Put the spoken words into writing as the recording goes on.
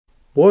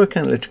Warwick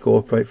Analytical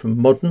operate from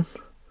modern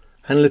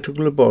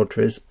analytical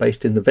laboratories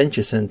based in the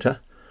Venture Centre,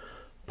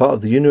 part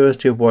of the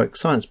University of Warwick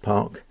Science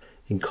Park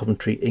in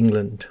Coventry,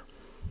 England.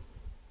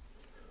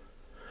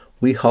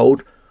 We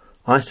hold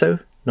ISO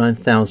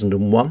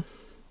 9001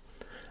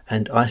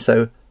 and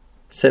ISO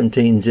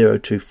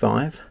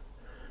 17025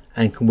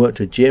 and can work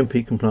to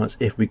GMP compliance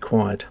if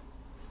required.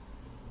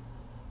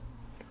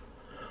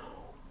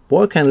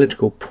 Warwick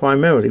Analytical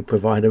primarily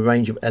provide a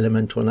range of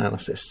elemental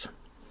analysis.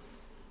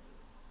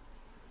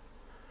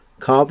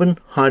 Carbon,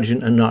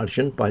 hydrogen and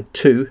nitrogen by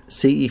two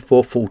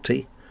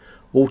CE440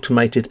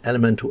 automated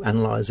elemental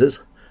analyzers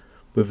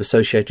with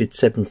associated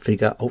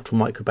 7-figure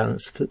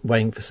ultramicrobalance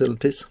weighing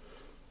facilities.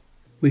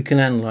 We can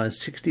analyse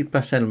 60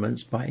 plus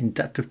elements by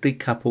inductively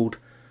coupled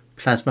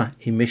plasma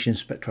emission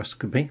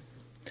spectroscopy.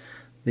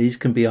 These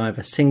can be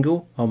either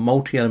single or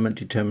multi-element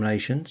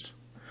determinations.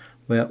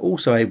 We are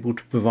also able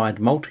to provide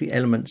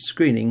multi-element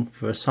screening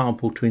for a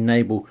sample to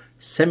enable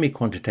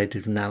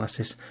semi-quantitative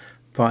analysis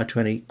prior to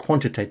any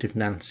quantitative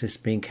analysis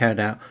being carried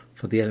out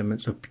for the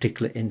elements of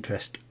particular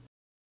interest.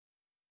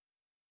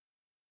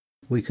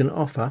 We can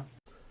offer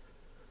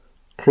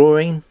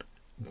chlorine,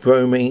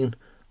 bromine,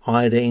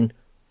 iodine,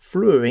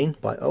 fluorine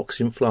by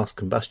oxygen flask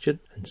combustion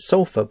and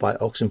sulfur by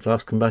oxygen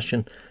flask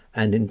combustion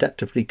and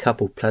inductively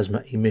coupled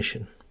plasma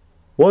emission.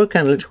 Warwick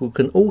Analytical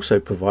can also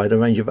provide a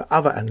range of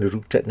other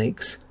analytical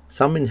techniques,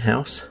 some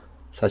in-house,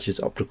 such as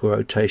optical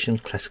rotation,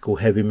 classical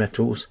heavy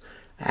metals,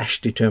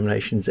 ash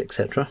determinations,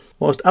 etc.,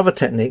 whilst other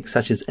techniques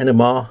such as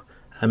NMR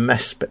and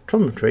mass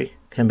spectrometry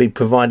can be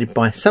provided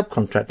by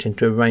subcontracting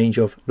to a range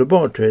of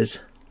laboratories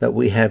that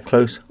we have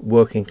close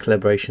working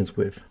collaborations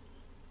with.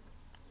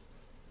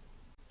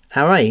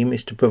 Our aim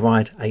is to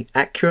provide an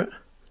accurate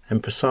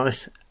and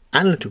precise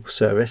analytical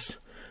service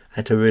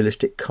at a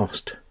realistic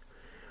cost.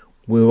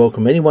 We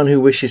welcome anyone who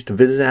wishes to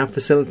visit our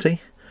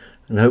facility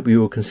and hope you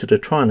will consider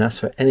trying us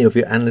for any of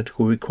your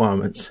analytical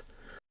requirements.